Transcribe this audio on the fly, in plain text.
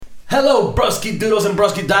Hello, Brusky Doodles and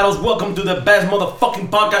Brusky Daddles. Welcome to the best motherfucking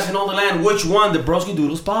podcast in all the land. Which one? The Brusky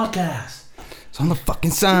Doodles podcast. It's on the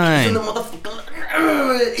fucking sign. It's on the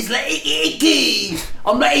motherfucking... It's like icky.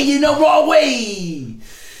 I'm letting you know raw way.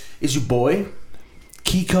 It's your boy,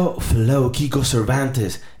 Kiko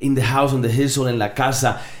Cervantes, in the house, on the hizzle, in la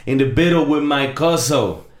casa, in the middle with my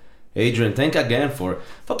cousin, Adrian. Thank you again for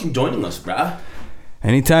fucking joining us, bruh.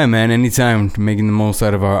 Anytime, man. Anytime. Making the most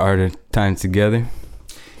out of our time together.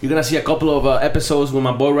 You're gonna see a couple of episodes with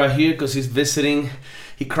my boy right here because he's visiting.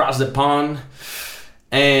 He crossed the pond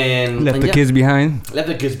and Left the kids behind.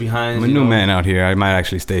 I'm a new man out here. I might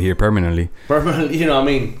actually stay here permanently.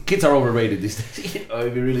 Kids are overrated these days.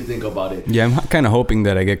 If you really think about it. Yeah, I'm kind of hoping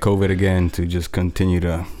that I get COVID again to just continue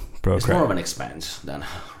to procreate. It's more of an expense than a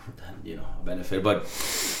benefit. But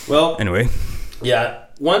well, anyway, yeah.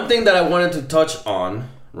 One thing that I wanted to touch on,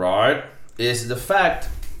 right, is the fact.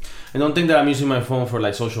 I don't think that I'm using my phone for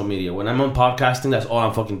like social media. When I'm on podcasting, that's all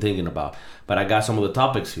I'm fucking thinking about. But I got some of the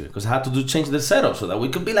topics here because I had to change the setup so that we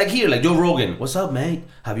could be like here, like Joe Rogan. What's up, mate?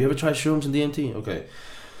 Have you ever tried shrooms and DMT? Okay.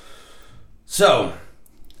 So,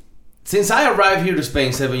 since I arrived here to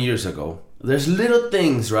Spain 7 years ago, there's little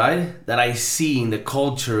things, right, that I see in the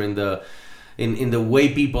culture, in the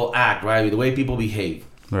way people act, right, the way people behave.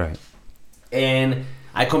 Right. And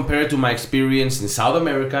I compare it to my experience in South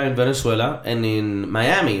America, in Venezuela, and in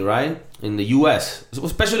Miami, right? In the U.S.,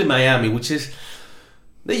 especially Miami, which is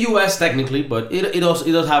the U.S. technically, but it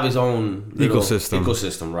does have its own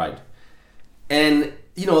ecosystem, right? And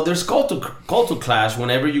there's culture clash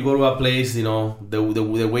whenever you go to a place.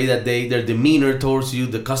 The way that their demeanor towards you,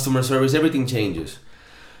 the customer service, everything changes.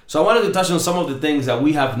 So I wanted to touch on some of the things that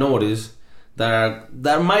we have noticed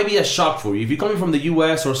that might be a shock for you if you're coming from the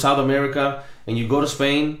U.S. or South America. And you go to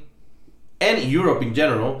Spain and Europe in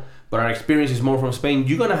general, but our experience is more from Spain,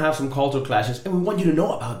 you're going to have some cultural clashes, and we want you to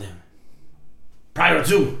know about them. Prior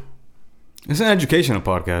to. It's an educational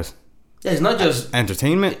podcast. Yeah, it's not just...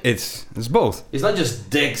 entertainment, it's both. It's not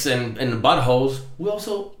just dicks and buttholes. We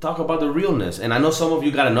also talk about the realness. And I know some of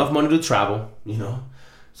you got enough money to travel,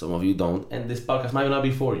 Some of you don't. And this podcast might not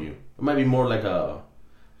be for you. It might be more like an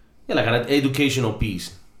educational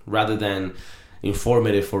piece rather than...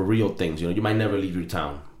 informative for real things. You might never leave your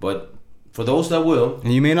town, but for those that will,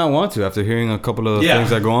 and you may not want to after hearing a couple of things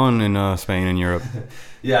that go on in Spain and Europe.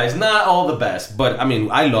 Yeah, it's not all the best, but I mean,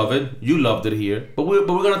 I love it. You loved it here, but we're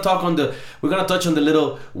gonna touch on the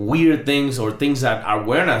little weird things or things that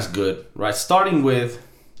weren't as good, right? Starting with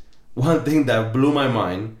one thing that blew my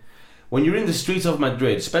mind: when you're in the streets of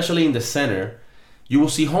Madrid, especially in the center, you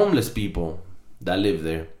will see homeless people that live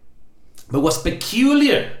there. But what's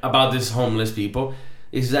peculiar about these homeless people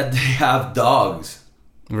is that they have dogs.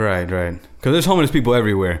 Right. Because there's homeless people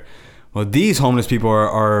everywhere. Well, these homeless people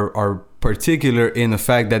are particular in the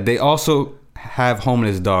fact that they also have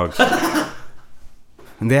homeless dogs.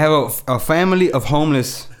 And they have a family of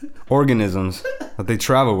homeless organisms that they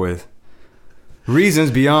travel with. Reasons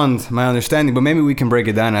beyond my understanding, but maybe we can break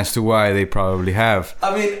it down as to why they probably have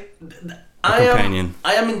companion.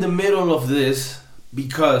 I am in the middle of this.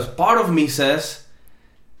 Because part of me says,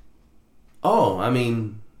 we're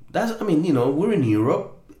in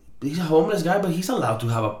Europe. He's a homeless guy, but he's allowed to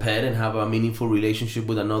have a pet and have a meaningful relationship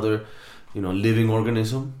with another, living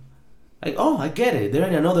organism. Like, I get it. They're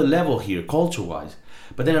at another level here, culture-wise.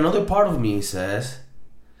 But then another part of me says,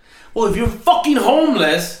 well, if you're fucking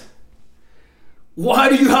homeless, why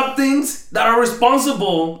do you have things that are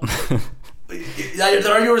responsible? That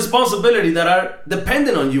are your responsibility, that are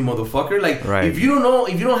dependent on you, motherfucker. Like, right. If you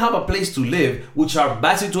don't have a place to live, which are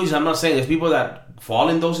bad situations, I'm not saying there's people that fall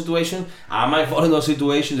in those situations. I might fall in those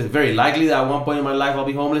situations. It's very likely that at one point in my life I'll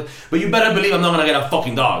be homeless. But you better believe I'm not gonna get a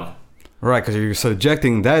fucking dog. Right, because you're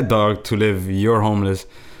subjecting that dog to live your homeless,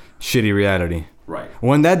 shitty reality. Right.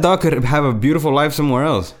 When that dog could have a beautiful life somewhere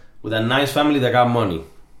else. With a nice family that got money.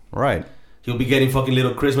 Right. He'll be getting fucking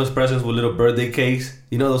little Christmas presents with little birthday cakes.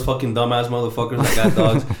 You know those fucking dumbass motherfuckers that got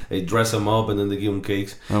dogs? They dress them up and then they give them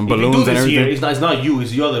cakes. Balloons and everything. It's not you, it's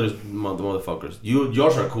the other motherfuckers.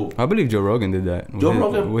 Yours are cool. I believe Joe Rogan did that.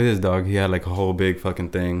 With his dog. He had like a whole big fucking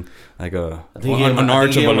thing. Like an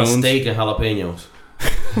arch of balloons. Him a steak and jalapenos.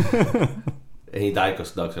 And he died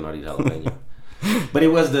because dogs cannot eat jalapeno. But it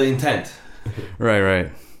was the intent. Right.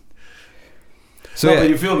 So no, but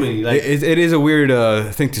you feel me? Like, it is a weird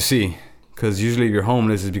thing to see. Because usually you're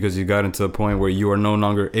homeless is because you got into a point where you are no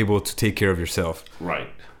longer able to take care of yourself. Right.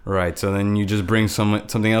 So then you just bring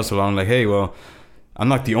something else along. Like, hey, well, I'm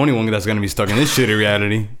not the only one that's going to be stuck in this shitty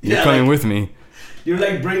reality. You're coming with me. You're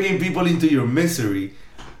like bringing people into your misery.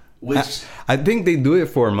 Which I think they do it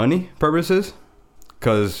for money purposes.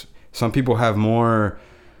 Because some people have more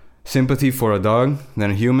sympathy for a dog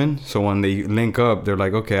than a human. So when they link up, they're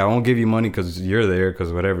like, okay, I won't give you money because you're there,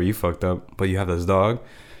 because whatever, you fucked up, but you have this dog.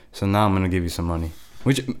 So now I'm going to give you some money.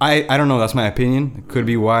 Which, I don't know, that's my opinion. It could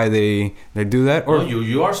be why they do that. Or no,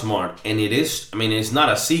 you are smart. And it is, I mean, it's not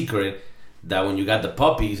a secret that when you got the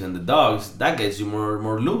puppies and the dogs, that gets you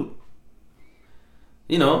more loot.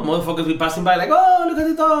 You know, motherfuckers be passing by like, oh, look at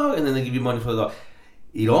the dog. And then they give you money for the dog.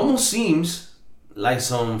 It almost seems like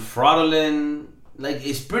some fraudulent, like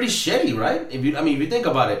it's pretty shady, right? If you think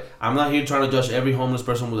about it, I'm not here trying to judge every homeless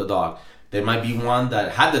person with a dog. There might be one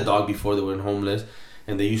that had the dog before they went homeless,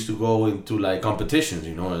 and they used to go into like competitions,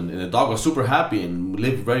 you know, and the dog was super happy and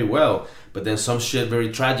lived very well. But then some shit very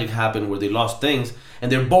tragic happened where they lost things,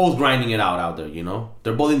 and they're both grinding it out there, you know.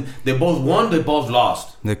 They both won, they both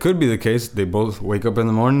lost. That could be the case. They both wake up in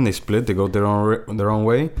the morning, they split, they go their own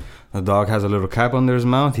way. The dog has a little cap under his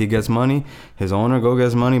mouth. He gets money. His owner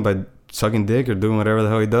gets money by sucking dick or doing whatever the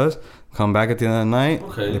hell he does. Come back at the end of the night.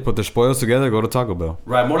 Okay. They put their spoils together, go to Taco Bell.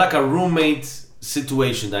 Right, more like a roommate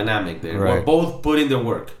situation dynamic there. Right. We're both putting the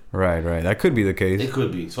work. Right. That could be the case. It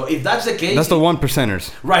could be. So if that's the case... That's the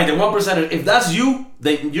 1%ers. Right, the 1%ers. If that's you,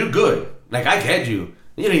 then you're good. Like, I get you.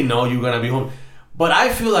 You didn't know you were going to be home. But I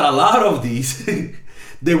feel that a lot of these,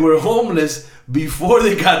 they were homeless before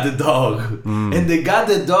they got the dog. And they got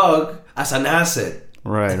the dog as an asset.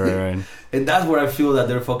 Right. And that's where I feel that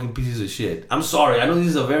they're fucking pieces of shit. I'm sorry. I know this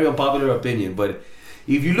is a very unpopular opinion, but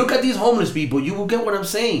if you look at these homeless people, you will get what I'm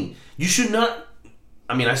saying. You should not...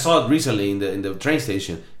 I mean, I saw it recently in the train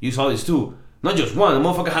station. You saw this too. Not just one. The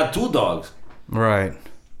motherfucker had 2 dogs. Right.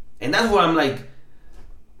 And that's where I'm like...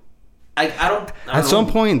 I don't At some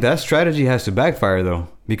point, that strategy has to backfire, though.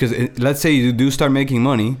 Because let's say you do start making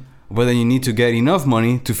money, but then you need to get enough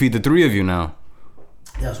money to feed the 3 of you now.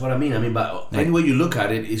 That's what I mean. I mean, but any way you look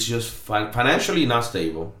at it, it's just financially not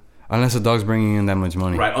stable. Unless the dog's bringing in that much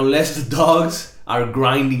money. Right. Unless the dogs are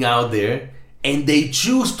grinding out there and they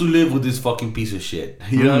choose to live with this fucking piece of shit.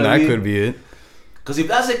 You know what I mean? That could be it. Because if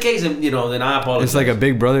that's the case, then, you know, then I apologize. It's like a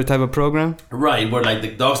Big Brother type of program? Right, where like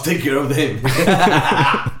the dogs take care of them.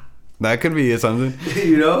 That could be it, something.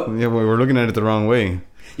 You know? Yeah, we're looking at it the wrong way.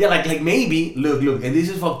 Yeah, like maybe, look, and this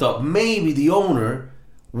is fucked up. Maybe the owner,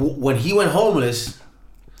 when he went homeless,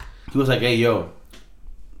 he was like, hey, yo,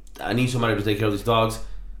 I need somebody to take care of these dogs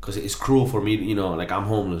because it's cruel for me, you know, like I'm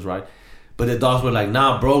homeless, right? But the dogs were like,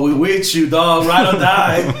 nah, bro, we with you, dog, ride or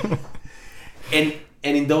die. and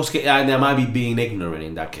in those cases, I might be being ignorant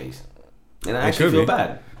in that case. And I actually feel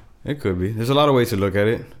bad. It could be. There's a lot of ways to look at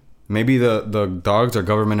it. Maybe the dogs are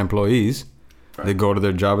government employees. Right. They go to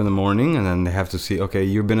their job in the morning and then they have to see, okay,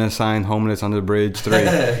 you've been assigned homeless on the bridge 3.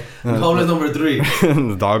 Homeless number 3.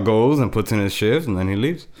 The dog goes and puts in his shift and then he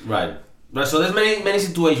leaves. Right. So there's many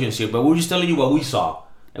situations here, but we're just telling you what we saw.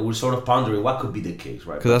 And we're sort of pondering what could be the case,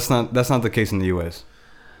 right? Because that's not the case in the U.S.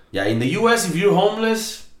 Yeah, in the U.S., if you're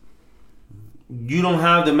homeless, you don't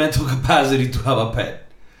have the mental capacity to have a pet,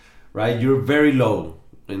 right? You're very low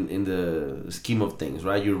in the scheme of things,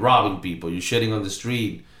 right? You're robbing people. You're shitting on the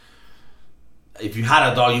street. If you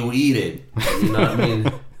had a dog, you would eat it. You know what I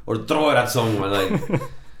mean? Or throw it at someone. Like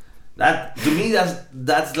that. To me,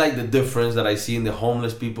 that's like the difference that I see in the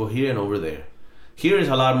homeless people here and over there. Here is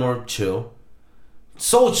a lot more chill.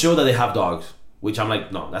 So chill that they have dogs, which I'm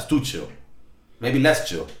like, no, that's too chill. Maybe less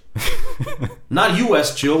chill. Not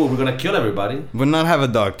US chill, where we're gonna kill everybody. But not have a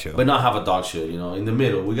dog chill. But not have a dog chill, you know, in the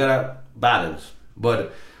middle. We gotta balance.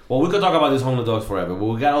 But, well, we could talk about these homeless dogs forever, but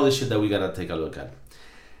we got all this shit that we gotta take a look at.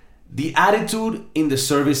 The attitude in the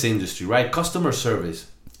service industry, right? Customer service.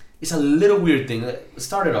 It's a little weird thing. Let's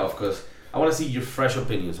start it off, because I wanna see your fresh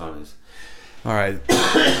opinions on this. All right.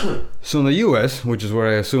 So in the U.S., which is where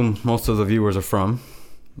I assume most of the viewers are from,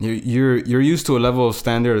 you're used to a level of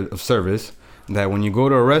standard of service that when you go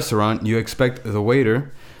to a restaurant, you expect the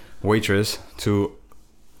waitress to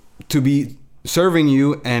be serving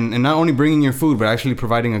you and not only bringing your food, but actually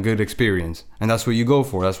providing a good experience. And that's what you go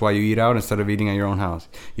for. That's why you eat out instead of eating at your own house.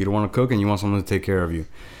 You don't want to cook and you want someone to take care of you.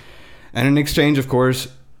 And in exchange, of course,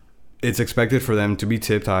 it's expected for them to be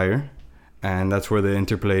tipped higher. And that's where the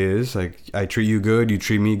interplay is. Like, I treat you good, you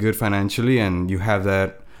treat me good financially, and you have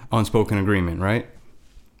that unspoken agreement, right?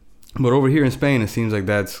 But over here in Spain, it seems like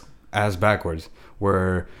that's ass backwards,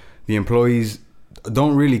 where the employees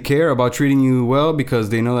don't really care about treating you well because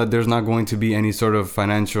they know that there's not going to be any sort of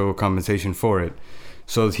financial compensation for it.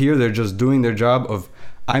 So here they're just doing their job of,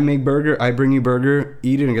 I make burger, I bring you burger,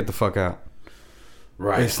 eat it and get the fuck out.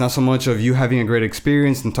 Right. It's not so much of you having a great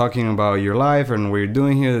experience and talking about your life and what you're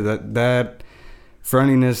doing here. That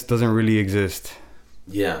friendliness doesn't really exist.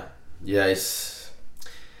 Yeah, it's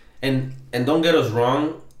and don't get us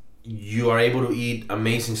wrong. you are able to eat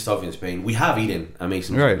amazing stuff in Spain. We have eaten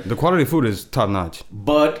amazing stuff. Right. The quality of food is top notch.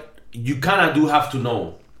 But you kind of do have to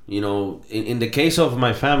know, you know, in the case of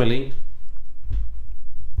my family.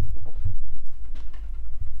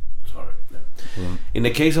 Sorry. In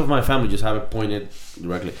the case of my family, just have it pointed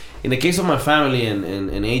directly. In the case of my family and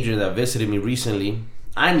Adrian that visited me recently,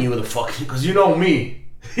 I knew the fuck, because you know me.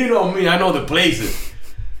 You know me, I know the places.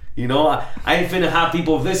 You know, I ain't finna have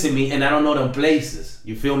people visit me and I don't know them places.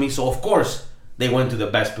 You feel me? So of course they went to the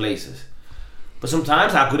best places. But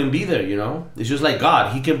sometimes I couldn't be there, you know? It's just like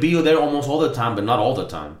God. He can be there almost all the time, but not all the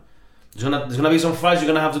time. There's gonna be some flights you're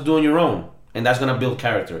gonna have to do on your own. And that's gonna build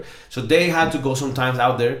character. So they had to go sometimes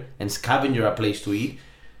out there and scavenger a place to eat.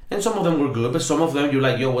 And some of them were good, but some of them you're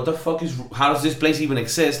like, yo, what the fuck how does this place even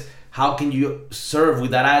exist? How can you serve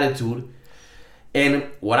with that attitude? And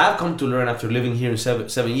what I've come to learn after living here in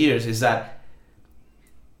seven years is that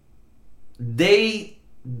they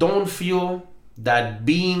don't feel that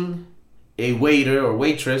being a waiter or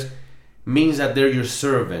waitress means that they're your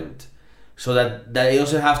servant. So that they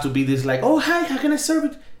also have to be this like, oh, hi, how can I serve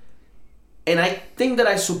it? And I think that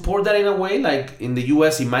I support that in a way. Like in the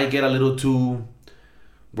US, it might get a little too,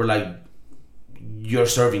 we're like, you're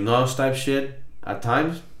serving us type shit at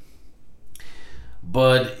times.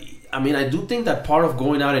 But I mean, I do think that part of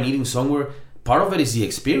going out and eating somewhere, part of it is the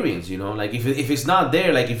experience, you know. Like if it's not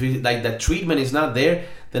there, like if it, like that treatment is not there,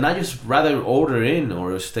 then I just rather order in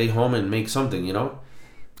or stay home and make something, you know.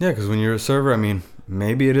 Yeah, because when you're a server, I mean,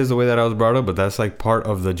 maybe it is the way that I was brought up, but that's like part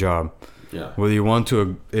of the job. Yeah. Whether you want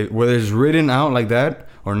to, whether it's written out like that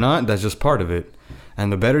or not, that's just part of it.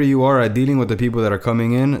 And the better you are at dealing with the people that are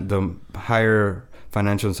coming in, the higher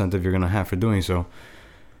financial incentive you're gonna have for doing so.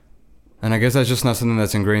 And I guess that's just not something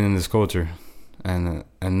that's ingrained in this culture. And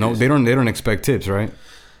no, yes. they don't expect tips, right?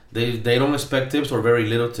 They don't expect tips or very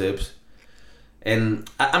little tips. And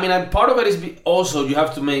I mean, part of it is also you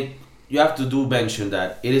have to do mention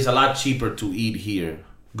that it is a lot cheaper to eat here,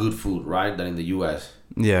 good food, right, than in the US.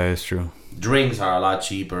 Yeah, it's true. Drinks are a lot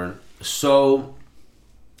cheaper. So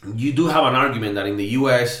you do have an argument that in the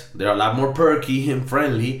US they're a lot more perky and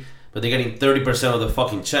friendly, but they're getting 30% of the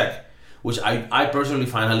fucking check, which I personally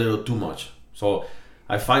find a little too much. So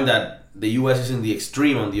I find that the US is in the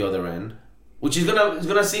extreme on the other end, which is it's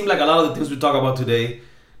gonna seem like a lot of the things we talk about today.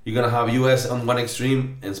 You're gonna have US on one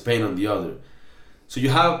extreme and Spain on the other. So you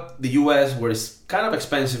have the US where it's kind of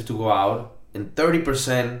expensive to go out, and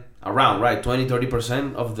 30% around, right?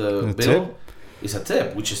 20-30% of the bill tip? Is a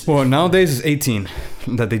tip, which is... Well, nowadays it's 18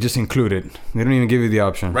 that they just included. They don't even give you the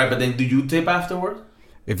option. Right, but then do you tip afterward?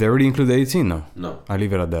 If they already include the 18, no. No. I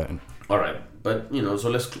leave it at that. All right, but you know, so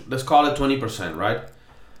let's call it 20%, right?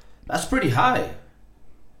 That's pretty high.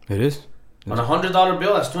 It is. On a $100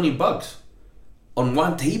 bill, that's $20 on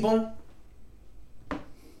one table.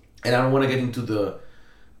 And I don't want to get into the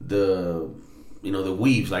the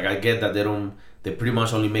weaves. Like I get that they pretty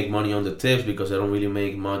much only make money on the tips because they don't really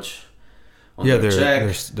make much on their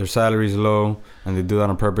check. Their salary's low, and they do that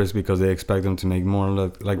on purpose because they expect them to make more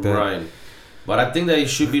like that. Right. But I think that it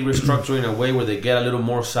should be restructured in a way where they get a little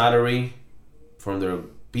more salary from their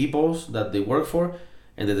peoples that they work for,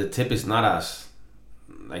 and that the tip is not as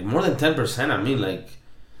like more than 10%. I mean, like,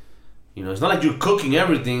 you know, it's not like you're cooking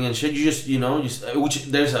everything and shit. You just, you know, which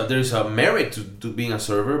there's a merit to being a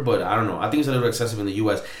server, but I don't know. I think it's a little excessive in the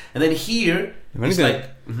U.S. And then here, it's like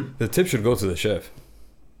the tip should go to the chef,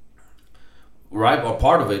 right, or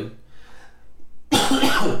part of it,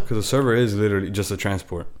 because the server is literally just a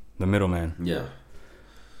transport, the middleman. Yeah.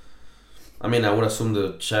 I mean, I would assume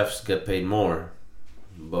the chefs get paid more,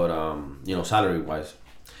 but you know, salary wise.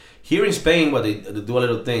 Here in Spain, what they do a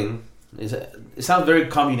little thing. It sounds very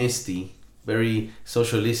communisty, very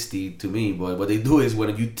socialisty to me, but what they do is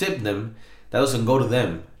when you tip them, that doesn't go to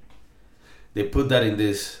them. They put that in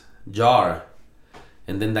this jar,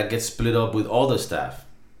 and then that gets split up with all the staff.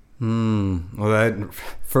 Well, that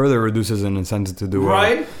further reduces an incentive to do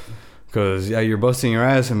right. Because you're busting your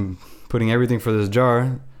ass and putting everything for this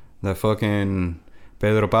jar. That fucking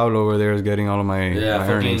Pedro Pablo over there is getting all of my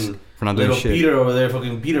earnings. For not doing shit. Peter over there,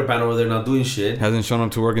 fucking Peter Pan over there, not doing shit. Hasn't shown up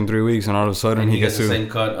to work in 3 weeks, and all of a sudden he gets the same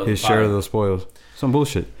cut of his share of those spoils. Some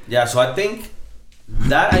bullshit. Yeah, so I think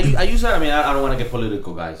that I use that. I mean, I don't want to get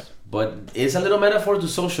political, guys, but it's a little metaphor to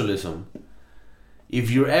socialism. If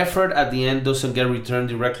your effort at the end doesn't get returned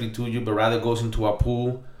directly to you, but rather goes into a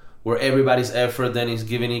pool where everybody's effort then is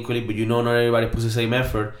given equally, but you know not everybody puts the same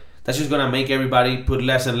effort, that's just gonna make everybody put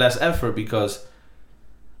less and less effort because.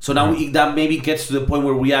 So now that maybe gets to the point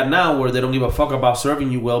where we are now, where they don't give a fuck about serving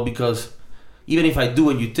you well because even if I do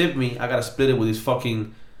and you tip me, I gotta split it with this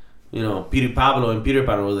fucking, you know, Peter Pablo and Peter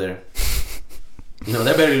Pan over there. You know,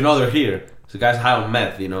 they barely know they're here. So the guy's high on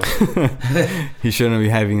meth, you know. He shouldn't be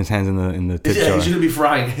having his hands in the tip jar. He shouldn't be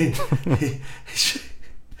frying.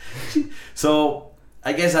 So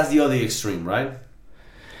I guess that's the other extreme, right?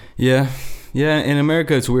 Yeah. In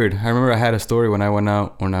America, it's weird. I remember I had a story when I went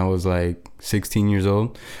out when I was like 16 years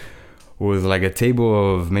old, with like a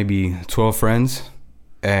table of maybe 12 friends,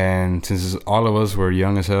 and since all of us were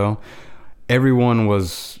young as hell, everyone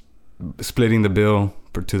was splitting the bill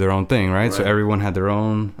to their own thing, right? So everyone had their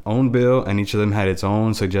own bill, and each of them had its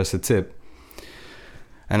own suggested tip.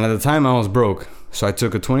 And at the time, I was broke, so I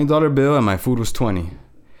took a $20 bill, and my food was $20,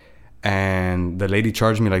 and the lady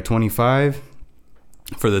charged me like $25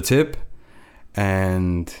 for the tip,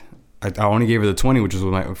 and I only gave her the $20, which is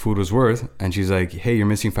what my food was worth. And she's like, "Hey, you're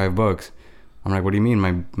missing $5." I'm like, "What do you mean?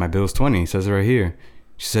 My bill's $20. It says it right here."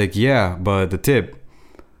 She's like, "Yeah, but the tip."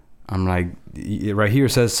 I'm like, "Right here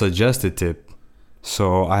says suggested tip.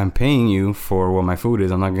 So I'm paying you for what my food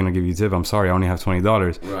is. I'm not gonna give you tip. I'm sorry, I only have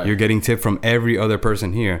 $20. Right. You're getting tip from every other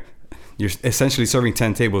person here. You're essentially serving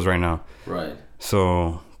 10 tables right now. Right.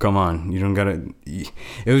 So come on, you don't gotta."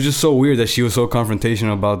 It was just so weird that she was so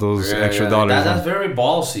confrontational about those extra dollars. That's very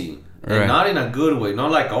ballsy, and Right. not in a good way.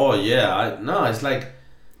 Not like, oh yeah, no. It's like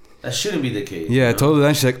that shouldn't be the case. Yeah, I you know? told her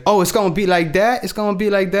that. She's like, "Oh, it's gonna be like that. It's gonna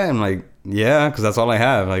be like that." I'm like, "Yeah, because that's all I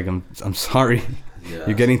have. Like, I'm sorry. Yeah.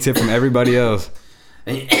 You're getting tip from everybody else."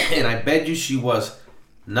 And I bet you she was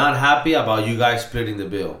not happy about you guys splitting the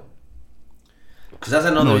bill. Because that's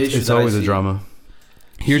another issue. It's that always I a see. drama.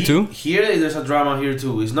 Here too? Here, there's a drama here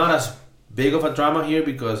too. It's not as big of a drama here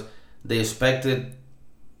because they expected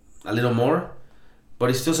a little more, but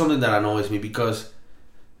it's still something that annoys me because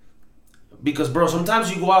bro,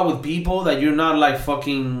 sometimes you go out with people that you're not like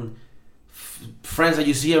fucking friends that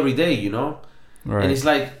you see every day, you know? Right. And it's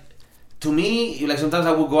like, to me, like sometimes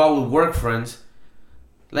I will go out with work friends.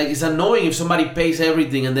 Like, it's annoying if somebody pays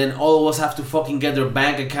everything and then all of us have to fucking get their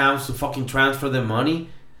bank accounts to fucking transfer their money,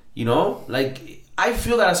 you know? Like, I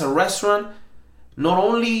feel that as a restaurant, not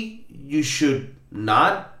only you should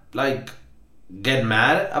not, like, get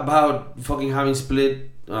mad about fucking having split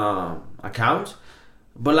accounts,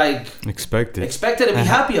 but, like... Expect it and be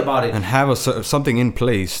happy about it. And have something in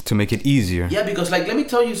place to make it easier. Yeah, because, like, let me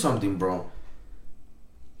tell you something, bro.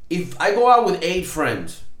 If I go out with 8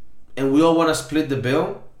 friends and we all want to split the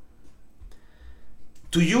bill,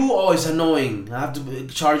 to you, oh, it's annoying. I have to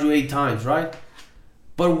charge you 8 times, right?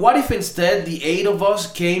 But what if instead the 8 of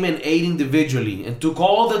us came and ate individually and took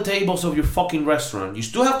all the tables of your fucking restaurant? You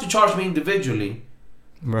still have to charge me individually.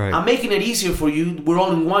 Right. I'm making it easier for you. We're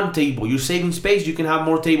all in one table. You're saving space. You can have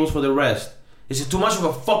more tables for the rest. Is it too much of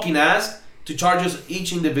a fucking ask to charge us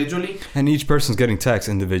each individually? And each person's getting taxed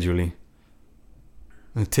individually.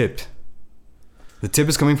 And tipped. The tip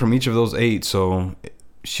is coming from each of those 8, so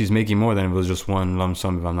she's making more than if it was just one lump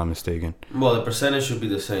sum, if I'm not mistaken. Well, the percentage should be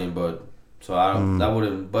the same, but so I don't. That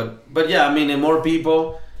wouldn't. But yeah, I mean, and more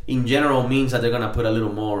people in general means that they're gonna put a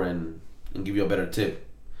little more and give you a better tip.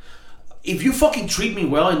 If you fucking treat me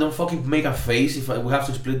well and don't fucking make a face if we have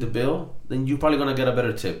to split the bill, then you're probably gonna get a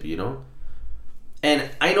better tip, you know. And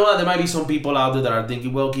I know that there might be some people out there that are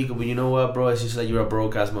thinking, well, Kiko, but you know what, bro? It's just like you're a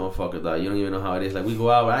broke ass motherfucker. That you don't even know how it is. Like we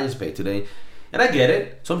go out, I just pay today, and I get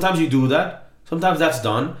it. Sometimes you do that. Sometimes that's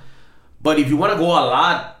done. But if you want to go a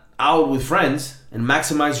lot out with friends and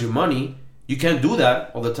maximize your money, you can't do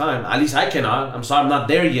that all the time. At least I cannot. I'm sorry, I'm not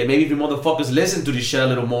there yet. Maybe if you motherfuckers listen to this shit a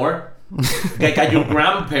little more, get your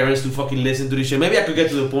grandparents to fucking listen to this shit. Maybe I could get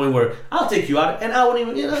to the point where I'll take you out and I won't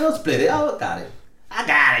even, I'll split it. I got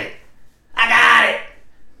it.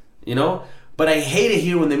 You know? But I hate it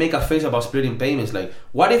here when they make a face about splitting payments. Like,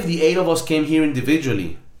 what if the 8 of us came here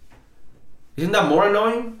individually? Isn't that more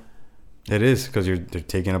annoying? It is, because they're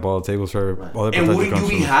taking up all the tables for other And potential wouldn't you be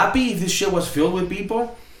customers. happy if this shit was filled with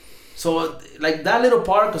people? So, like, that little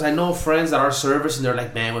part, because I know friends that are servers and they're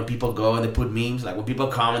like, man, when people go and they put memes, like, when people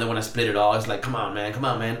come and they want to split it all, it's like, come on,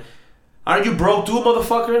 man. Aren't you broke too,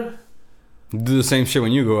 motherfucker? Do the same shit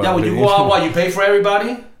when you go out. Yeah, when you baby. go out, what, you pay for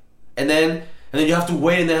everybody? And then you have to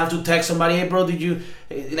wait and then have to text somebody, hey, bro, did you...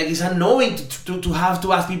 Like, it's annoying to have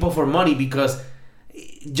to ask people for money because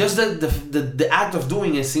just the act of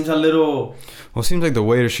doing it seems a little... Well, it seems like the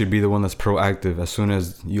waiter should be the one that's proactive as soon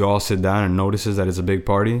as you all sit down and notices that it's a big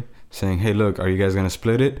party, saying, hey, look, are you guys going to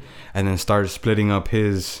split it? And then start splitting up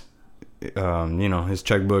his, his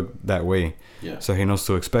checkbook that way. Yeah. So he knows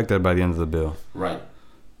to expect that by the end of the bill. Right.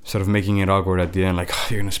 Instead of making it awkward at the end, like, oh,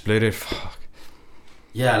 you're going to split it? Fuck.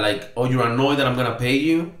 Yeah, like, oh, you're annoyed that I'm going to pay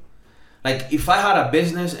you? Like, if I had a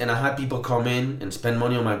business and I had people come in and spend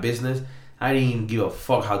money on my business, I didn't even give a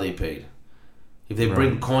fuck how they paid. if they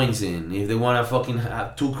bring coins in, if they want to fucking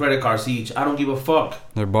have 2 credit cards each, I don't give a fuck.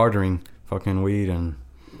 They're bartering fucking weed and...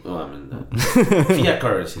 Well, I mean, fiat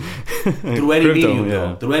currency. Through any Crypto, medium, yeah.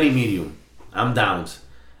 though. Through any medium. I'm down.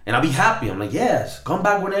 And I'll be happy. I'm like, yes, come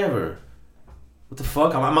back whenever. What the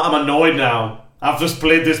fuck? I'm annoyed now. I have to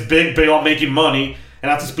split this big bill on making money,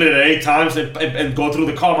 and I have to split it 8 times and go through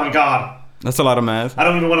the car. Oh my God. That's a lot of math. I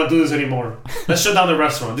don't even want to do this anymore. Let's shut down the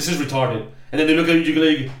restaurant. This is retarded. And then they look at you, you're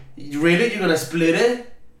like, really? You're going to split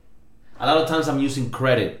it? A lot of times I'm using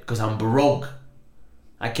credit because I'm broke.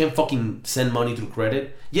 I can't fucking send money through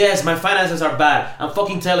credit. Yes, my finances are bad. I'm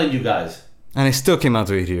fucking telling you guys. And I still came out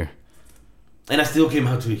to eat here. And I still came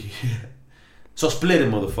out to eat. So split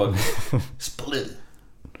it, motherfucker. Split it.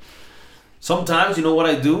 Sometimes, you know what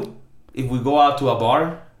I do? If we go out to a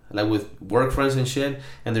bar, like with work friends and shit,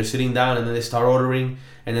 and they're sitting down and then they start ordering,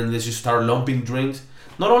 and then they just start lumping drinks.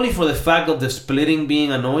 Not only for the fact of the splitting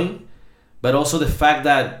being annoying, but also the fact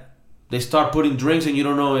that they start putting drinks and you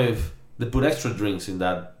don't know if they put extra drinks in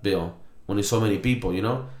that bill when there's so many people, you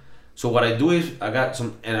know? So what I do is, I got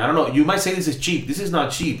some, and I don't know, you might say this is cheap. This is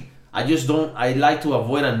not cheap. I like to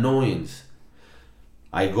avoid annoyance.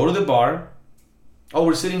 I go to the bar. Oh,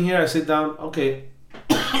 we're sitting here. I sit down. Okay.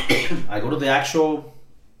 I go to the actual...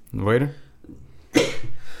 Waiter?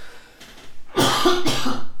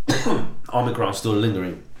 Omicron still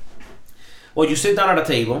lingering. Well, you sit down at a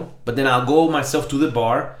table, but then I'll go myself to the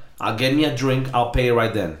bar. I'll get me a drink. I'll pay it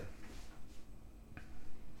right then.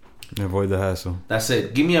 Avoid the hassle. That's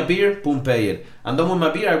it. Give me a beer, boom, pay it. I'm done with my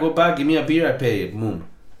beer, I go back, give me a beer, I pay it, boom.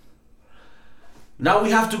 Now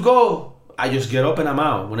we have to go. I just get up and I'm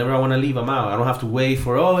out. Whenever I want to leave, I'm out. I don't have to wait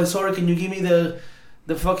for, oh, sorry, can you give me the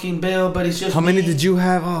fucking bill? But it's just How many me. did you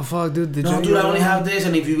have? Oh, fuck, dude. Did No, you dude, I only have this.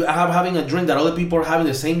 And if you are having a drink that other people are having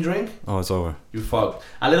the same drink, Oh, it's over. you're fucked.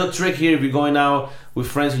 A little trick here, if you're going out with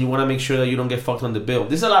friends and you want to make sure that you don't get fucked on the bill.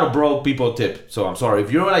 This is a lot of broke people tip. So I'm sorry.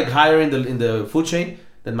 If you're like higher in the food chain,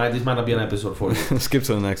 then this might not be an episode for you. Skip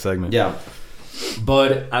to the next segment. Yeah.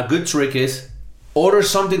 But a good trick is order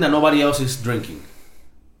something that nobody else is drinking.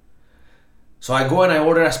 So I go and I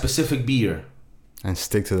order a specific beer. And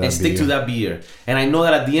stick to that And stick to that beer. And I know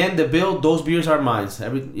that at the end, the bill, those beers are mine.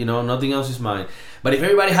 Nothing else is mine. But if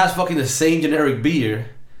everybody has fucking the same generic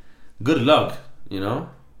beer, good luck, you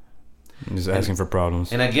know? Just asking for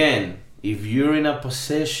problems. And again, if you're in a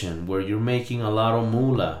position where you're making a lot of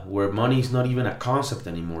moolah, where money is not even a concept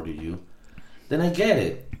anymore to you, then I get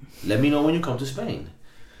it. Let me know when you come to Spain.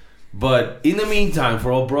 But in the meantime,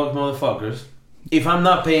 for all broke motherfuckers, if I'm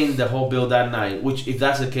not paying the whole bill that night, which if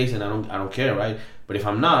that's the case, then I don't care, right? But if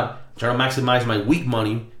I'm not, trying to maximize my week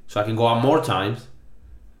money so I can go out more times,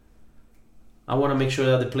 I want to make sure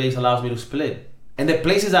that the place allows me to split. And the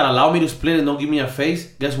places that allow me to split and don't give me a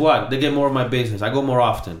face, guess what? They get more of my business. I go more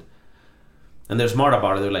often. And they're smart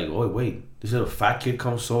about it. They're like, oh, wait, this little fat kid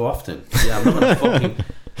comes so often. Yeah, I'm not going to fucking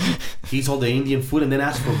eat all the Indian food and then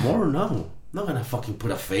ask for more. No, I'm not going to fucking put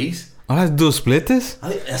a face. All I have to do is split this?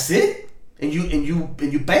 That's it? And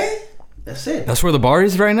you pay? That's it. That's where the bar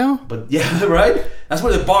is right now? But yeah, right? That's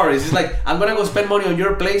where the bar is. It's like, I'm going to go spend money on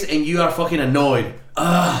your place and you are fucking annoyed.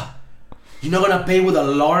 You're not going to pay with a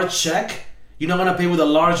large check? You're not going to pay with a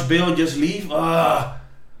large bill and just leave? I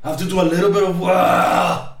have to do a little bit of...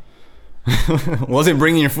 Wasn't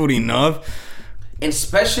bringing your food enough? And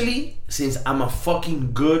especially since I'm a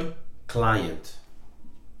fucking good client.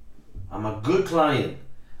 I'm a good client.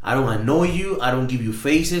 I don't annoy you. I don't give you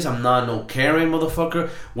faces. I'm not no Karen motherfucker.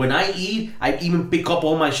 When I eat, I even pick up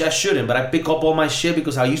all my shit. I shouldn't, but I pick up all my shit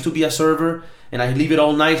because I used to be a server and I leave it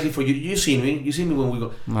all nicely for you. You see me. You see me when we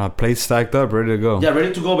go. My plate's stacked up, ready to go. Yeah,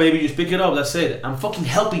 ready to go, baby. Just pick it up. That's it. I'm fucking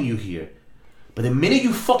helping you here. But the minute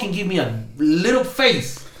you fucking give me a little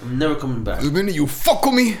face, I'm never coming back. The minute you fuck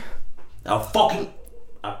with me, I'll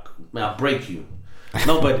break you.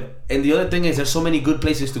 No, but, and the other thing is there's so many good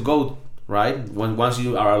places to go, right? Once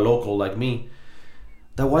you are a local like me,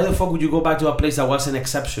 that why the fuck would you go back to a place that wasn't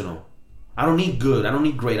exceptional? I don't need good. I don't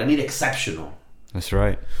need great. I need exceptional. That's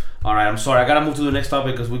right. All right, I'm sorry. I gotta move to the next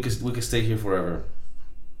topic because we could stay here forever.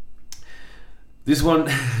 This one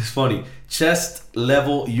is funny. Chest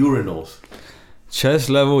level urinals. Chest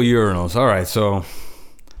level urinals. All right, so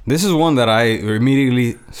this is one that I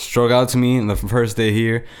immediately struck out to me in the first day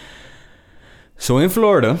here. So in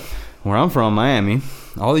Florida, where I'm from, Miami,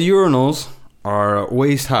 all the urinals are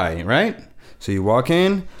waist high, right? So you walk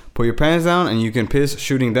in, put your pants down, and you can piss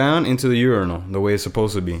shooting down into the urinal the way it's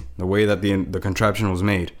supposed to be, the way that the contraption was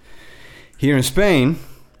made. Here in Spain,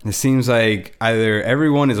 it seems like either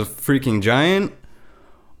everyone is a freaking giant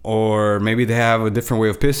or maybe they have a different way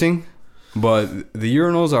of pissing, but the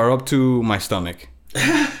urinals are up to my stomach.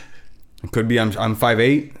 It could be I'm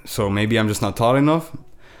 5'8", so maybe I'm just not tall enough.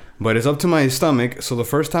 But it's up to my stomach. So the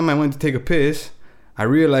first time I went to take a piss, I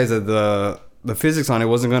realized that the physics on it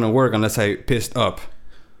wasn't gonna work unless I pissed up.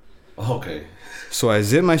 Okay. So I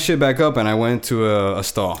zipped my shit back up and I went to a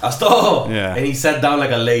stall. A stall. Yeah. And he sat down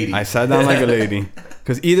like a lady. I sat down like a lady.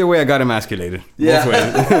 Because either way, I got emasculated. Yeah. Both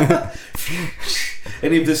ways.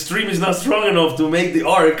 And if the stream is not strong enough to make the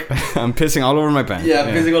arc, I'm pissing all over my pants. yeah,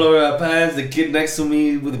 pissing all over my pants. The kid next to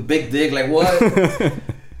me with a big dick, like what?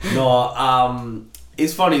 No,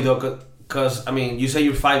 it's funny though, cause I mean, you say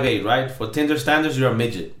you're 5'8", right? For Tinder standards, you're a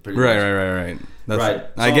midget. Pretty much. Right. That's, Right.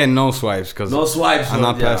 I So- get no swipes because No swipes. I'm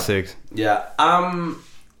not yeah. past 6. Yeah, I'm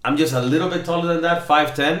just a little bit taller than that,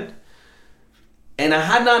 5'10", and I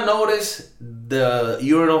had not noticed the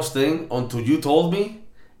urinals thing until you told me.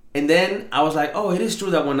 And then I was like, oh, it is true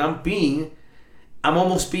that when I'm peeing, I'm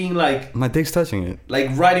almost peeing My dick's touching it. like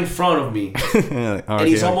right in front of me. Yeah, And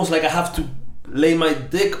it's almost like I have to lay my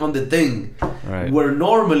dick on the thing. Right. Where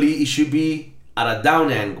normally it should be at a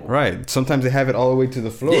down angle. Right. Sometimes they have it all the way to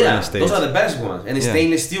the floor in Yeah, the States. those are the best ones. And it's Yeah.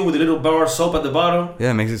 stainless steel with a little bar soap at the bottom.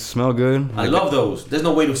 Yeah, it makes it smell good. I love those. There's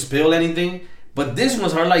no way to spill anything. But these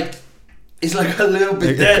ones are like, it's like a little bit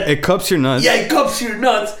it. dead. It cups your nuts. Yeah, it cups your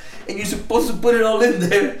nuts, and you're supposed to put it all in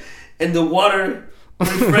there, and the water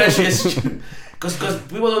refreshes. Because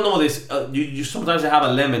people don't know this. You sometimes have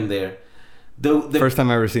a lemon there. The First time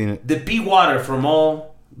I ever seen it. the pea water from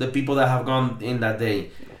all the people that have gone in that day,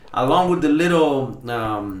 along with the little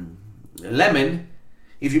lemon,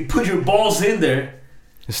 if you put your balls in there,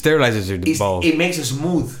 It sterilizes your balls. it makes it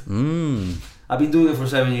smooth. I've been doing it for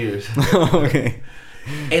 7 years. Okay.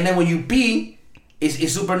 And then when you pee,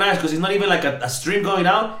 it's super nice because it's not even like a stream going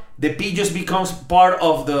out. The pee just becomes part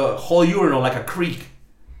of the whole urinal, like a creek.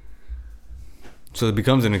 So it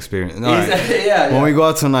becomes an experience. All right. Yeah. When we go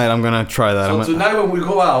out tonight, I'm gonna try that. So tonight when we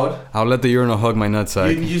go out, I'll let the urinal hug my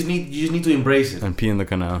nutsack you just need to embrace it. and pee in the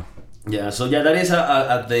canal. Yeah. So yeah, that is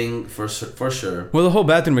a thing for sure. Well, the whole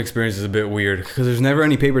bathroom experience is a bit weird because there's never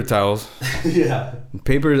any paper towels. Yeah.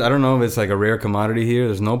 Paper, I don't know if it's like a rare commodity here.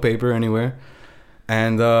 There's no paper anywhere.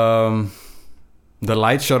 And the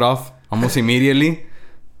lights shut off almost immediately.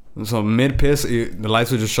 So mid piss, the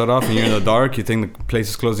lights will just shut off and you're in the dark. You think the place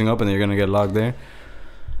is closing up and you're gonna get locked there.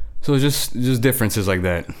 So just differences like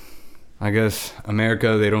that. I guess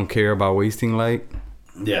America, they don't care about wasting light.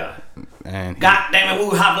 Yeah. And God damn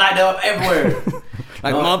it, we have light up everywhere.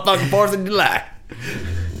 like motherfucking 4th of July.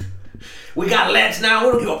 We got LEDs now.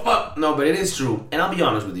 We don't give a fuck. No, but it is true. And I'll be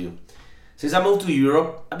honest with you. Since I moved to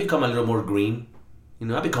Europe, I become a little more green. You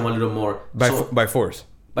know, I become a little more By force.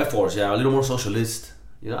 by force. Yeah, a little more socialist.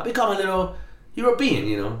 You know, I become a little European.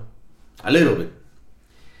 You know, a little bit.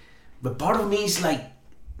 But part of me is like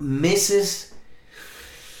misses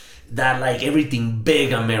that like everything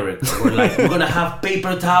big America. We're like we're gonna have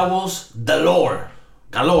paper towels galore.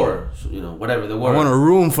 So, you know, whatever the word. I want a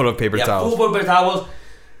room full of paper towels. Full paper towels.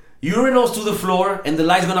 Urinals to the floor, and the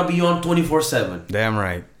light's gonna be on 24/7. Damn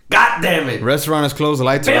right. God damn it! Restaurant is closed, the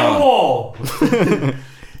lights are Bell on. wall.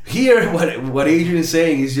 Here, what Adrian is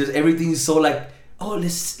saying is just everything is so like, oh,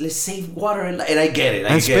 let's save water and I get it.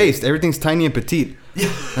 And spaced. Everything's tiny and petite.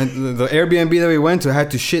 And the Airbnb that we went to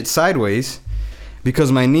had to shit sideways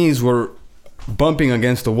because my knees were bumping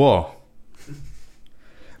against the wall.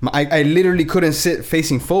 I literally couldn't sit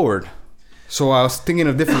facing forward. So I was thinking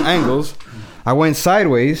of different angles. I went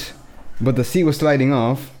sideways, but the seat was sliding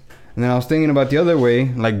off. And then I was thinking about the other way,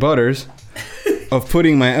 like Butters, of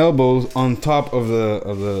putting my elbows on top of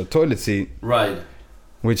the toilet seat. Right.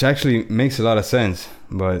 Which actually makes a lot of sense.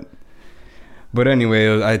 But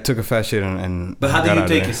anyway, I took a fat shit and But how got did you out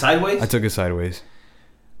take of it? there. Sideways? I took it sideways.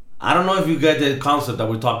 I don't know if you get the concept that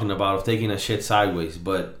we're talking about of taking a shit sideways,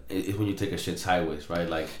 but it's when you take a shit sideways, right?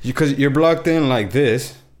 Like Because you're blocked in like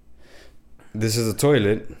this. This is a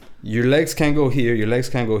toilet. Your legs can't go here. Your legs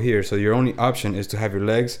can't go here. So your only option is to have your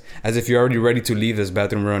legs as if you're already ready to leave this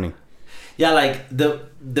bathroom running. yeah, like the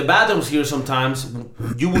bathrooms here sometimes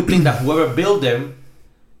you would think that whoever built them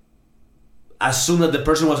assumed that the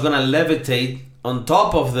person was gonna levitate on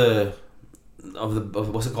top of the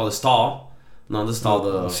what's it called, the stall. No, the stall,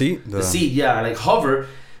 the seat? The seat, yeah, like hover,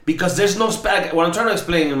 because there's no space. What I'm trying to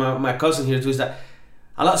explain to my cousin here too is that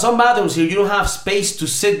some bathrooms here you don't have space to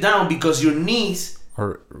sit down because your knees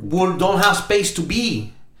don't have space to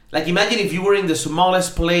be. Like imagine if you were in the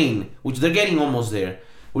smallest plane, which they're getting almost there,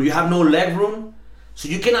 where you have no leg room, so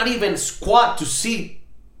you cannot even squat to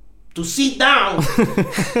sit down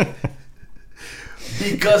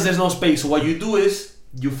because there's no space. So what you do is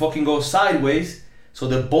you fucking go sideways, so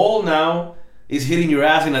the ball now is hitting your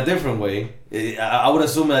ass in a different way. I would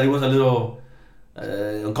assume that it was a little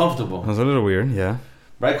uncomfortable. That's a little weird, yeah.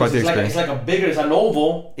 Right? Quite Because the it's like a bigger, it's an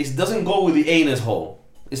oval. It doesn't go with the anus hole.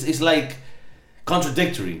 It's like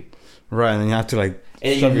contradictory. Right, and then you have to like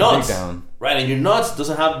And shove your your dick nuts, down. right? And your nuts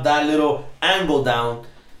doesn't have that little angle down.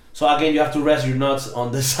 So again, you have to rest your nuts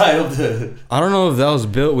on the side of the. I don't know if that was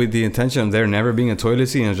built with the intention of there never being a toilet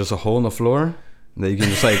seat and it's just a hole in the floor that you can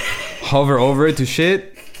just like hover over it to shit.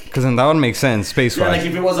 Because then that would make sense space wise. Yeah, like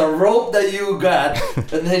if it was a rope that you got,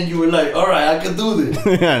 and then you were like, all right, I can do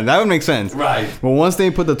this. Yeah, that would make sense. Right. But once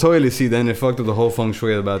they put the toilet seat, then it fucked up the whole feng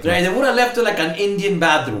shui of the bathroom. Right, they would have left it like an Indian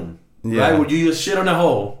bathroom. Yeah. Right, where you just shit on a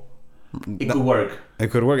hole. It could work.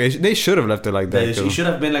 It could work. They should have left it like that. It should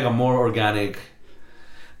have been like a more organic.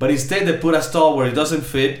 But instead, they put a stall where it doesn't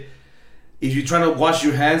fit. If you're trying to wash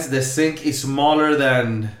your hands, the sink is smaller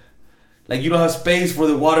than. Like, you don't have space for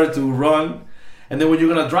the water to run. And then when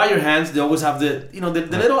you're gonna dry your hands, they always have the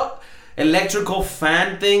little electrical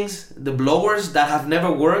fan things, the blowers that have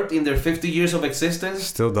never worked in their 50 years of existence.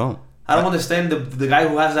 Still don't. I don't understand the guy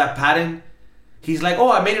who has that patent. He's like,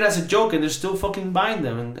 oh, I made it as a joke, and they're still fucking buying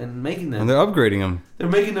them and making them. And they're upgrading them. They're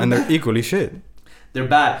making them. And they're equally shit. They're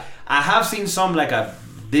bad. I have seen some like at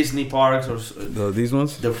Disney parks or These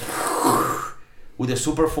ones? With the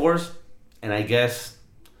super force, and I guess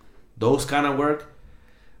those kind of work.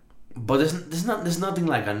 But there's nothing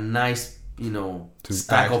like a nice,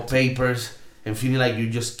 stack of papers and feeling like you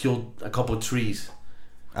just killed a couple trees.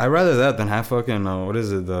 I'd rather that than have fucking what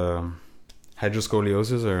is it,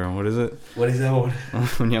 hydroscoliosis, or what is it? What is that one?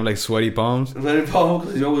 When you have like sweaty palms. Sweaty palms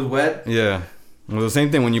because you're always wet. Yeah. Well, the same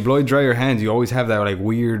thing. When you blow dry your hands, you always have that like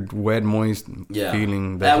weird, wet, moist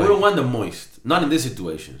feeling. Yeah, we don't want them moist. Not in these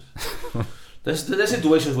situations. There's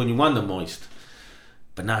situations when you want them moist,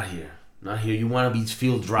 but not here. Not here. You want to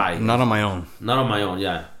feel dry. Not on my own. Not on my own.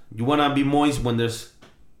 Yeah. You want to be moist when there's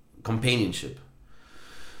companionship.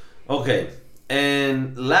 Okay.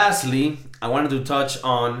 And lastly, I wanted to touch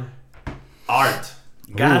on art.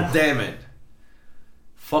 God damn it.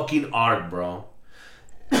 Fucking art, bro.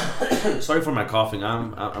 Sorry for my coughing.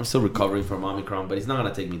 I'm still recovering from Omicron, but it's not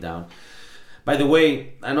gonna take me down. By the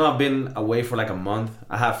way, I know I've been away for like a month.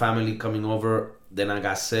 I have family coming over. Then I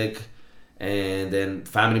got sick, and then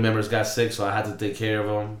family members got sick, so I had to take care of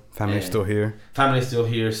them. Family's still here. Family's still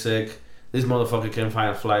here, sick. This motherfucker can't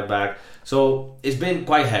find a flight back. So it's been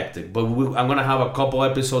quite hectic. But I'm gonna have a couple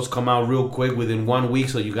episodes come out real quick within 1 week,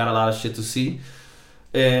 so you got a lot of shit to see.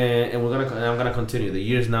 And I'm gonna continue. The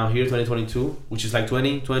year's now here, 2022, which is like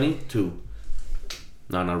 2022.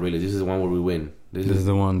 No, not really. This is the one where we win. This is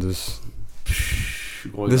the one. This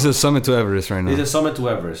is Summit to Everest right now. This is Summit to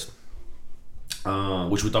Everest,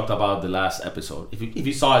 which we talked about the last episode. If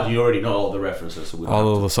you saw it, you already know all the references. So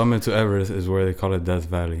although the Summit to Everest is where they call it Death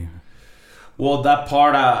Valley. Well, that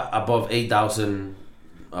part above 8,000,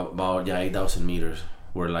 about 8,000 meters,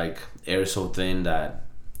 where like air is so thin that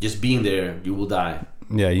just being there, you will die.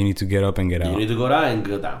 Yeah, you need to get up and get out. You need to go down and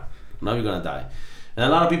go down. Now you're gonna die, and a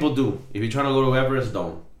lot of people do. If you're trying to go to Everest,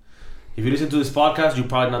 don't. If you listen to this podcast, you're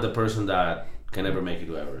probably not the person that can ever make it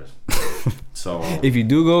to Everest. So if you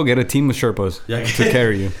do go, get a team of Sherpas to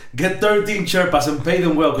carry you. Get 13 Sherpas and pay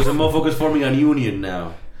them well, because the motherfucker's forming a union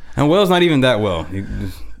now. And well's not even that well.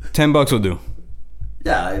 $10 will do.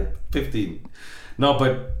 Yeah, 15. No,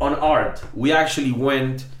 but on art, we actually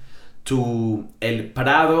went to El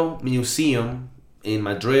Prado Museum in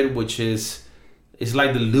Madrid, which is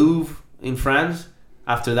like the Louvre in France.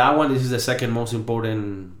 After that one, this is the second most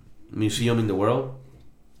important museum in the world.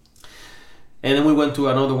 And then we went to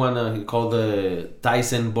another one called the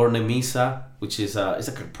Thyssen-Bornemisza, which is it's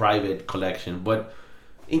like a private collection. But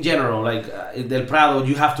in general, like El Prado,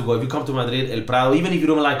 you have to go. If you come to Madrid, El Prado, even if you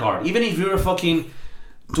don't like art, even if you're a fucking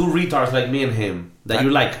two retards like me and him, that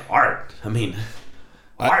you like art. I mean,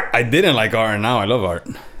 art. I didn't like art, and now I love art.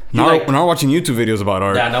 Now we're watching YouTube videos about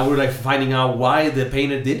art. Yeah, now we're like finding out why the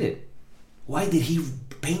painter did it. Why did he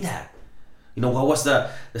paint that? What was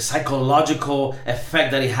the psychological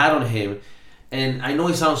effect that it had on him? And I know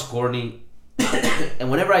it sounds corny, and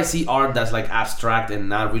whenever I see art that's like abstract and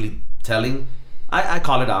not really telling, I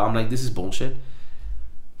call it out. I'm like, this is bullshit.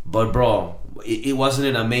 But bro, it wasn't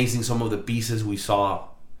it amazing, some of the pieces we saw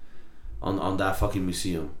on that fucking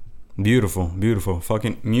museum. Beautiful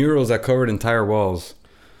fucking murals that covered entire walls,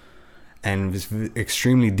 and it's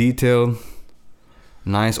extremely detailed.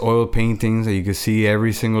 Nice oil paintings that you could see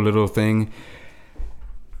every single little thing.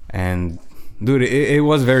 And dude, it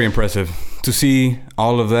was very impressive to see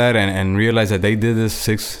all of that and realize that they did this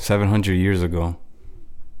 600-700 years ago.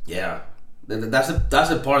 Yeah, that's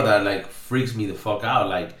the part that like freaks me the fuck out.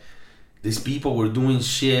 Like, these people were doing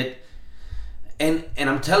shit, And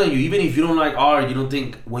I'm telling you, even if you don't like art, you don't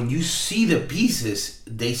think, when you see the pieces,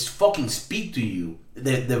 they fucking speak to you.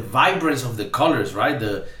 The vibrance of the colors, right?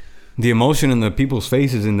 The emotion in the people's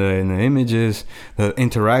faces, in the images, the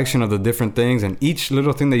interaction of the different things, and each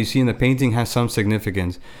little thing that you see in the painting has some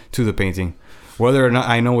significance to the painting. Whether or not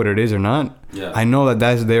I know what it is or not, I know that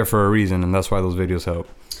that's there for a reason, and that's why those videos help.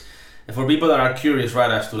 And for people that are curious, right,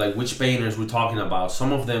 as to like which painters we're talking about,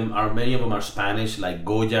 many of them are Spanish, like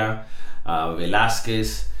Goya,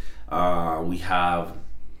 Velázquez. We have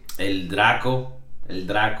El Greco,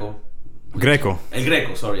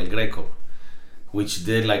 which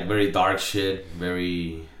did like very dark shit,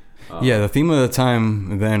 very. The theme of the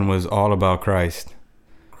time then was all about Christ,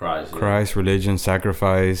 religion,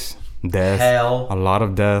 sacrifice, death, hell, a lot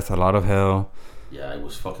of death, a lot of hell. Yeah, it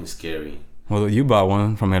was fucking scary. Well, you bought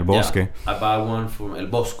one from El Bosque. Yeah, I bought one from El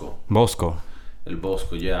Bosco. El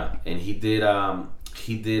Bosco, yeah, and he did. I'll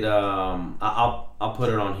put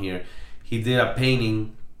it on here. He did a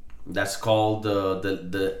painting that's called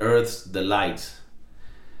the Earth's Delights,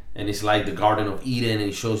 and it's like the Garden of Eden, and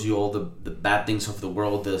it shows you all the bad things of the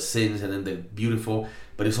world, the sins, and then the beautiful.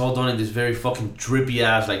 But it's all done in this very fucking trippy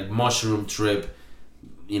ass, like mushroom trip,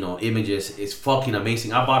 images. It's fucking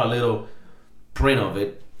amazing. I bought a little print of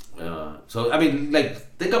it. So I mean,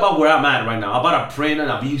 like, think about where I'm at right now. I bought a print and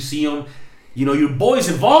a museum. Your boy's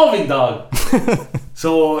evolving, dog.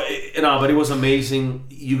 So but it was amazing.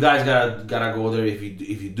 You guys gotta go there if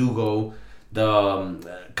you do go.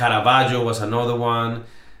 The Caravaggio was another one.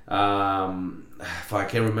 I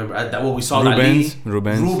can't remember. What we saw,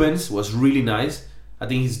 Rubens was really nice. I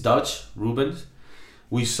think he's Dutch. Rubens.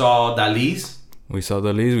 We saw Dalí's. We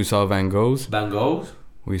saw Van Gogh's.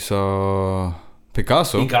 We saw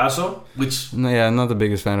Picasso, which not the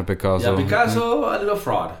biggest fan of Picasso. Yeah, Picasso, a little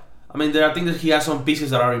fraud. I mean, I think that he has some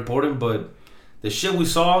pieces that are important, but the shit we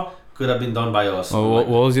saw could have been done by us. Oh, what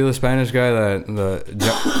was the other Spanish guy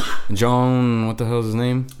John? What the hell is his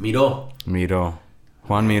name?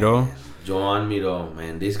 Juan Miró. Joan Miró,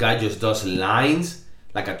 man. This guy just does lines,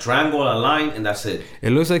 like a triangle, a line, and that's it.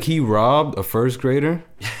 It looks like he robbed a first grader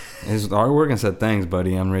his artwork and said, "Thanks,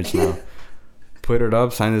 buddy, I'm rich now." Put it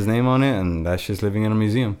up, signed his name on it, and that's just living in a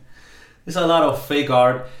museum. There's a lot of fake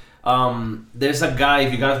art. There's a guy,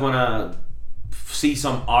 if you guys want to see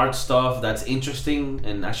some art stuff that's interesting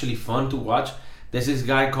and actually fun to watch, there's this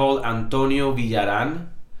guy called Antonio Villaran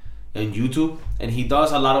on YouTube, and he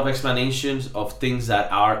does a lot of explanations of things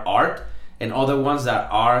that are art and other ones that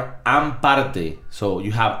are amparte. So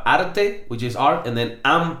you have arte, which is art, and then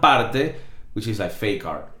amparte, which is like fake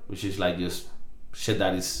art, which is like just shit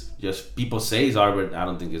that is just people say is art, but I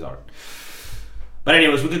don't think it's art. But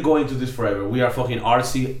anyways, we could go into this forever. We are fucking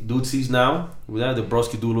artsy dudesies now. We have the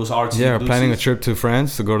Broski Doulos artsy. Yeah, we're planning a trip to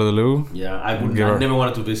France to go to the Louvre. Yeah, I never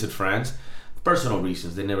wanted to visit France. Personal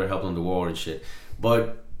reasons. They never helped on the war and shit.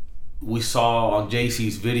 But we saw on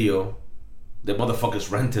JC's video, the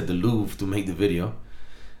motherfuckers rented the Louvre to make the video.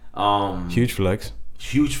 Huge flex.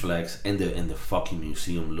 And the fucking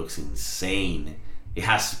museum looks insane. It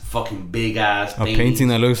has fucking big ass paintings. A painting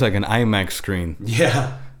that looks like an IMAX screen.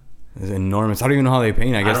 Yeah. It's enormous. I don't even know how they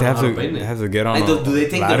paint. I guess they have to get on a ladder. Do they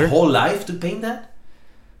take their whole life to paint that?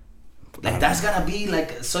 Like, that's gotta be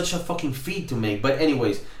like such a fucking feat to make. But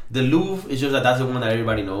anyways, the Louvre is just that's the one that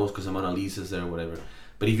everybody knows because the Mona Lisa's there or whatever.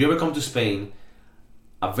 But if you ever come to Spain,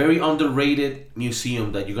 a very underrated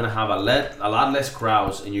museum that you're gonna have a lot less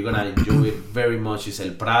crowds and you're gonna enjoy it very much is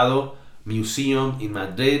El Prado Museum in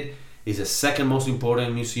Madrid. It's the second most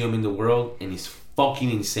important museum in the world, and it's fucking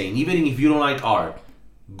insane. Even if you don't like art,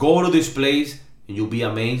 go to this place and you'll be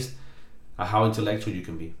amazed at how intellectual you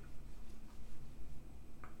can be.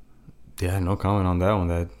 Yeah, no comment on that one.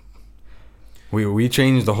 That we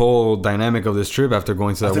changed the whole dynamic of this trip after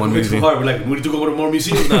going to that one museum. We're like, we need to go to more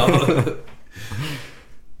museums now.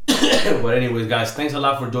 But anyways, guys, thanks a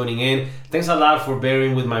lot for joining in. Thanks a lot for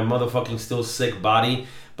bearing with my motherfucking still sick body.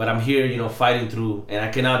 But I'm here, fighting through. And I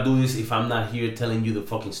cannot do this if I'm not here telling you the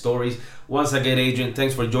fucking stories. Once again, Adrian,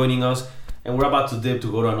 thanks for joining us. And we're about to dip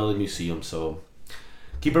to go to another museum. So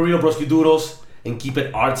keep it real, Broski Doodles. And keep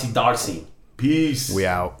it artsy-dartsy. Peace. We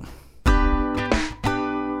out.